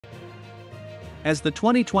As the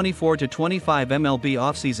 2024-25 MLB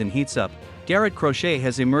offseason heats up, Garrett Crochet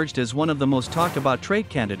has emerged as one of the most talked about trade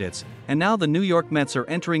candidates, and now the New York Mets are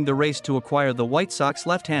entering the race to acquire the White Sox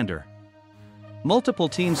left-hander. Multiple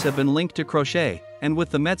teams have been linked to Crochet, and with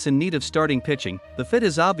the Mets in need of starting pitching, the fit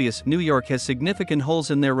is obvious. New York has significant holes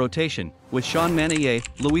in their rotation, with Sean Manaea,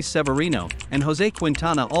 Luis Severino, and Jose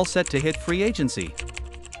Quintana all set to hit free agency.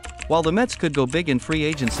 While the Mets could go big in free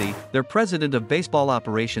agency, their president of baseball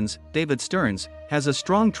operations, David Stearns, has a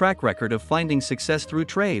strong track record of finding success through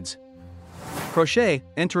trades. Crochet,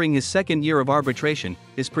 entering his second year of arbitration,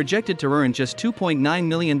 is projected to earn just $2.9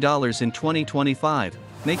 million in 2025,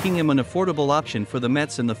 making him an affordable option for the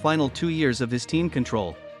Mets in the final 2 years of his team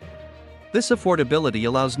control. This affordability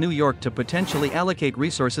allows New York to potentially allocate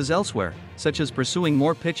resources elsewhere, such as pursuing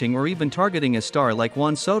more pitching or even targeting a star like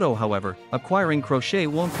Juan Soto. However, acquiring Crochet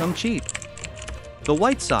won't come cheap. The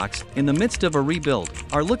White Sox, in the midst of a rebuild,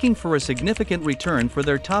 are looking for a significant return for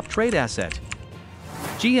their top trade asset.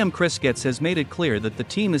 GM Chris Getz has made it clear that the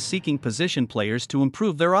team is seeking position players to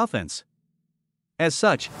improve their offense. As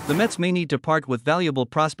such, the Mets may need to part with valuable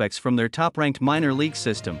prospects from their top-ranked minor league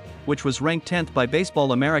system, which was ranked 10th by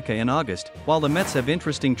Baseball America in August. While the Mets have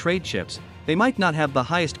interesting trade chips, they might not have the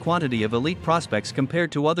highest quantity of elite prospects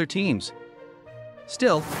compared to other teams.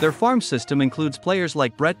 Still, their farm system includes players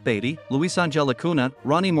like Brett Baty, Luisangel Acuna,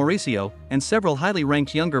 Ronnie Mauricio, and several highly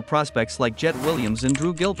ranked younger prospects like Jet Williams and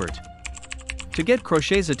Drew Gilbert. To get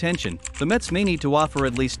Crochet's attention, the Mets may need to offer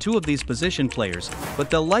at least 2 of these position players, but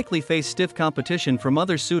they'll likely face stiff competition from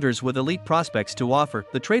other suitors with elite prospects to offer.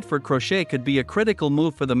 The trade for Crochet could be a critical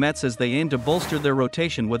move for the Mets as they aim to bolster their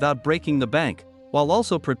rotation without breaking the bank, while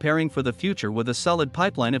also preparing for the future with a solid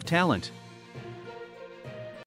pipeline of talent.